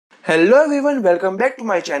Hello everyone, welcome back to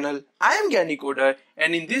my channel. I am Gyaani Coder,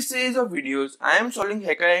 and in this series of videos, I am solving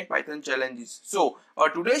Hackerrank Python challenges. So, our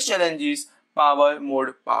today's challenge is power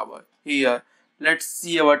mode power. Here, let's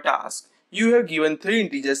see our task. You have given three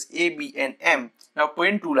integers a, b and m. Now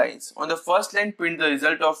print two lines. On the first line, print the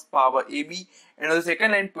result of power ab, and on the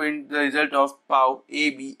second line, print the result of power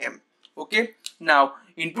abm. Okay. Now,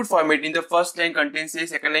 input format in the first line contains a,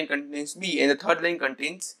 second line contains b, and the third line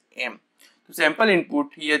contains m. So sample input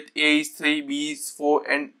here, a is 3, b is 4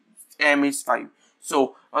 and m is 5.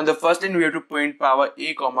 So on the first line we have to print power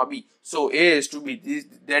a comma b. So a is to b,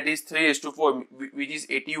 that is 3 is to 4, which is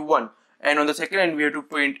 81. And on the second line we have to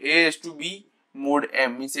print a is to b mod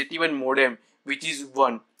m, means 81 mod m, which is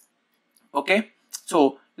 1. Okay,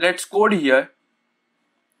 so let's code here.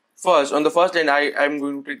 First, on the first line I am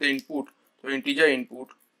going to take the input, so integer input,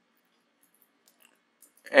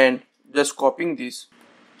 and just copying this.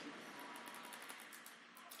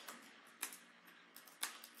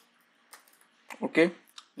 Okay,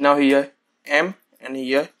 now here m and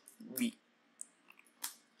here b.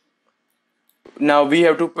 Now we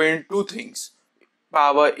have to print two things,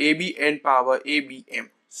 power ab and power abm.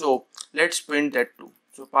 So let's print that too.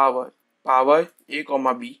 So power a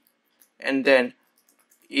comma b and then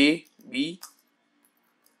a b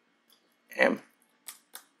m,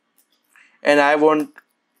 and I want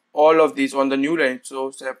all of these on the new line. So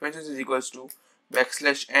separation is equals to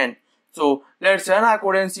 \n. So let's run our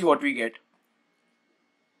code and see what we get.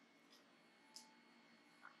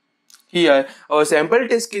 Here, our sample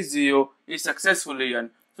test case 0 is successfully run.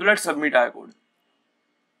 So let's submit our code.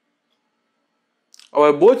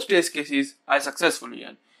 Our both test cases are successfully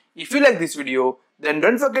run. If you like this video, then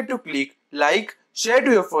don't forget to click like, share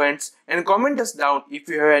to your friends, and comment us down if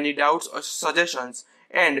you have any doubts or suggestions.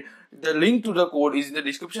 And the link to the code is in the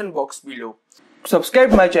description box below.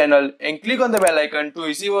 Subscribe my channel and click on the bell icon to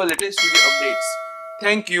receive our latest video updates.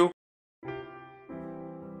 Thank you.